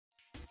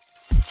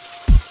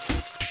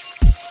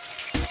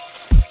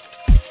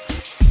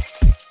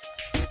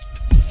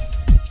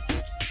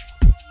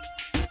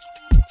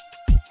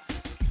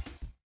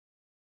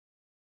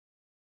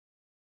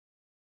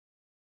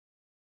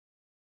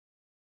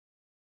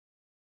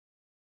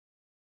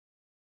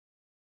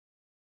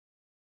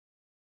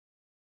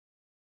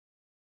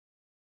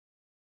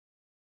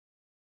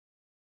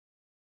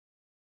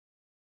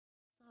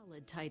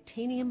solid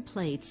titanium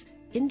plates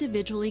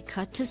individually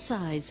cut to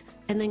size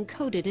and then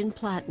coated in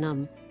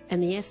platinum.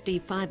 And the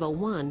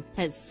SD501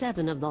 has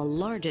 7 of the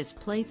largest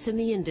plates in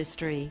the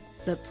industry.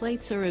 The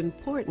plates are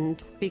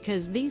important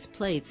because these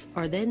plates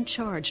are then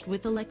charged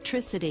with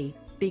electricity,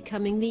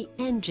 becoming the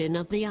engine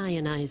of the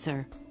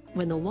ionizer.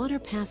 When the water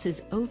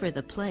passes over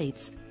the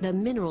plates, the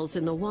minerals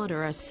in the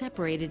water are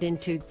separated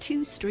into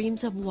 2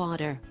 streams of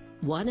water,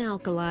 one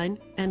alkaline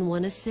and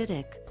one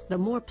acidic. The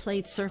more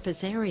plate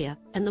surface area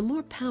and the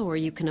more power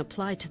you can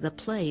apply to the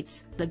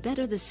plates, the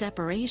better the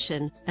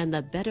separation and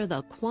the better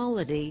the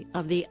quality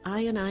of the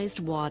ionized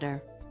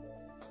water.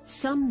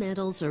 Some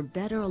metals are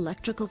better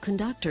electrical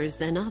conductors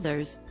than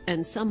others,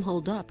 and some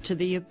hold up to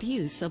the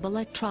abuse of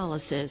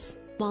electrolysis.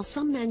 While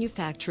some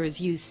manufacturers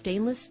use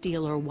stainless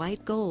steel or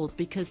white gold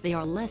because they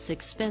are less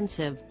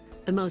expensive,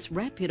 the most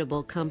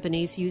reputable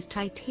companies use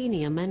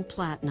titanium and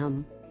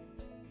platinum.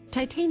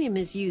 Titanium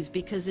is used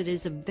because it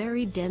is a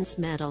very dense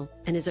metal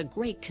and is a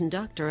great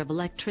conductor of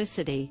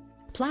electricity.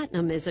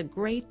 Platinum is a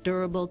great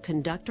durable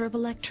conductor of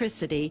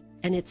electricity,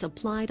 and it's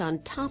applied on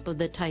top of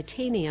the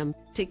titanium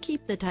to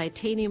keep the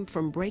titanium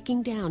from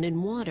breaking down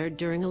in water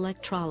during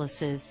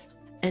electrolysis.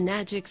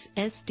 Enagic's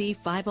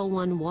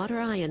SD501 water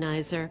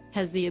ionizer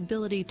has the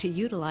ability to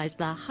utilize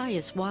the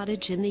highest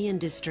wattage in the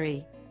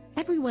industry.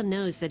 Everyone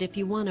knows that if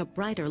you want a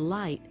brighter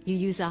light, you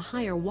use a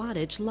higher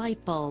wattage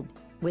light bulb.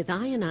 With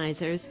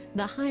ionizers,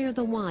 the higher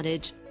the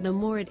wattage, the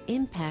more it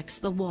impacts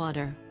the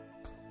water.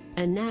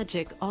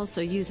 Enagic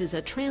also uses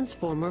a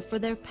transformer for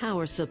their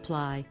power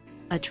supply.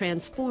 A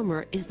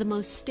transformer is the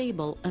most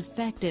stable,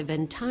 effective,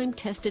 and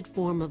time-tested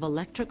form of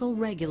electrical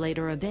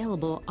regulator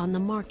available on the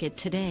market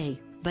today.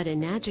 But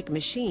Enagic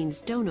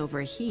machines don't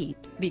overheat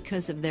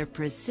because of their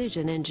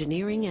precision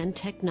engineering and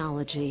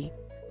technology.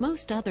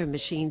 Most other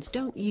machines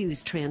don't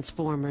use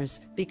transformers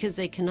because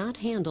they cannot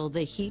handle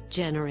the heat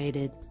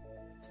generated.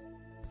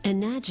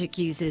 Enagic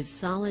uses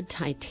solid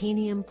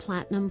titanium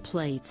platinum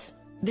plates.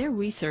 Their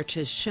research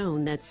has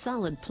shown that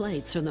solid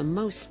plates are the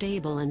most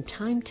stable and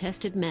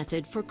time-tested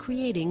method for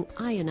creating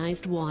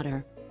ionized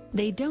water.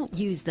 They don't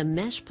use the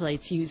mesh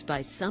plates used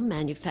by some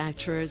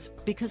manufacturers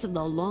because of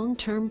the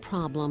long-term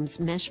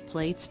problems mesh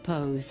plates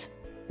pose.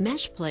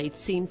 Mesh plates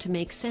seem to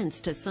make sense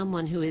to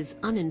someone who is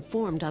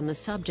uninformed on the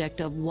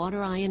subject of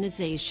water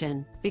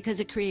ionization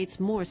because it creates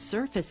more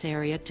surface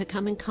area to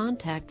come in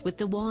contact with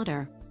the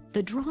water.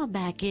 The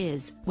drawback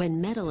is,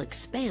 when metal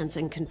expands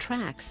and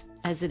contracts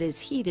as it is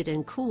heated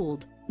and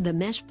cooled, the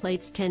mesh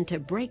plates tend to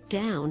break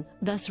down,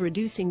 thus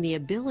reducing the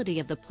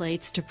ability of the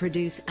plates to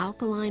produce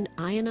alkaline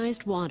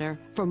ionized water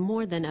for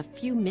more than a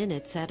few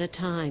minutes at a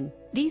time.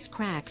 These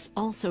cracks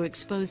also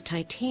expose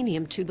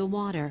titanium to the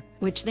water,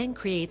 which then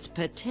creates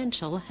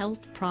potential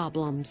health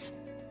problems.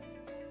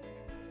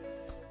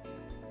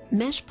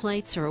 Mesh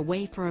plates are a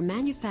way for a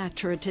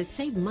manufacturer to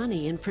save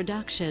money in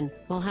production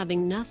while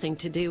having nothing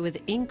to do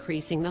with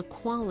increasing the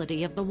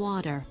quality of the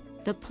water.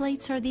 The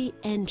plates are the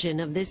engine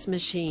of this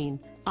machine.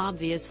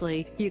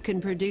 Obviously, you can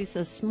produce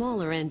a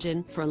smaller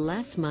engine for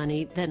less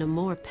money than a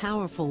more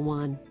powerful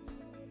one.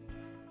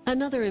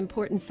 Another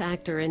important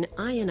factor in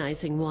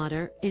ionizing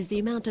water is the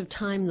amount of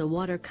time the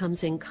water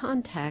comes in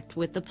contact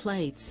with the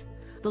plates.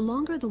 The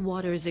longer the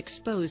water is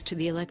exposed to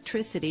the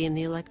electricity in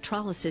the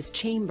electrolysis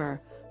chamber,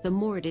 the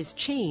more it is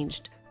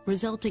changed,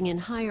 resulting in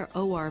higher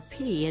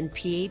ORP and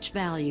pH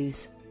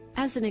values.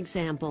 As an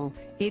example,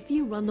 if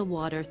you run the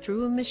water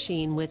through a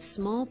machine with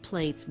small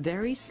plates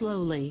very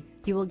slowly,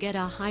 you will get a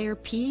higher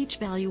pH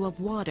value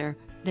of water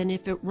than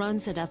if it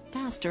runs at a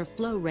faster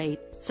flow rate,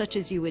 such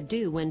as you would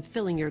do when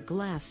filling your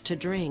glass to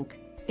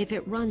drink. If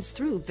it runs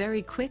through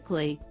very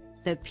quickly,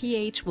 the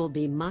pH will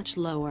be much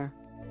lower.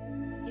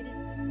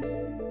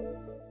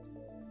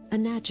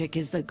 Enagic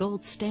is the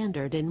gold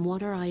standard in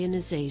water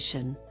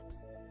ionization.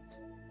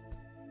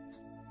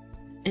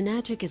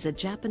 Enagic is a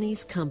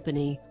Japanese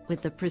company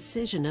with the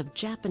precision of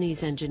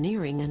Japanese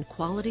engineering and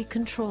quality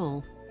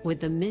control,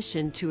 with the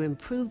mission to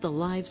improve the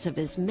lives of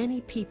as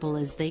many people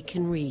as they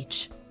can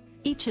reach.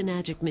 Each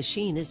Enagic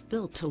machine is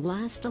built to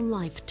last a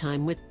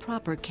lifetime with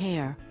proper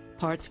care.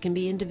 Parts can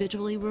be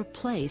individually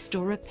replaced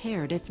or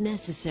repaired if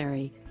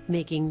necessary,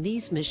 making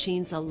these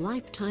machines a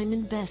lifetime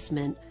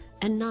investment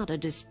and not a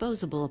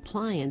disposable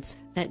appliance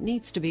that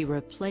needs to be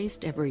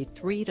replaced every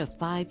 3 to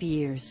 5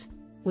 years.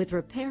 With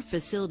repair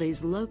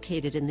facilities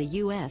located in the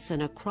U.S.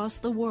 and across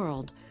the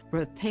world,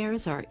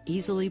 repairs are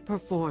easily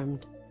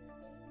performed.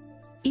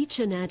 Each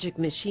Enagic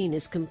machine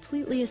is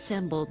completely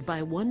assembled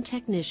by one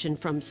technician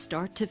from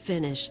start to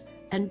finish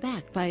and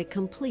backed by a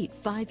complete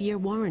 5-year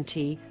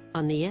warranty.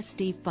 On the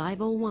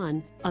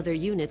SD501, other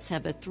units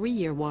have a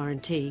 3-year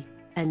warranty.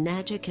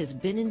 Enagic has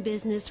been in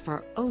business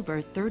for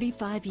over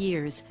 35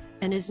 years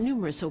and has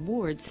numerous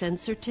awards and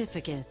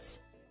certificates.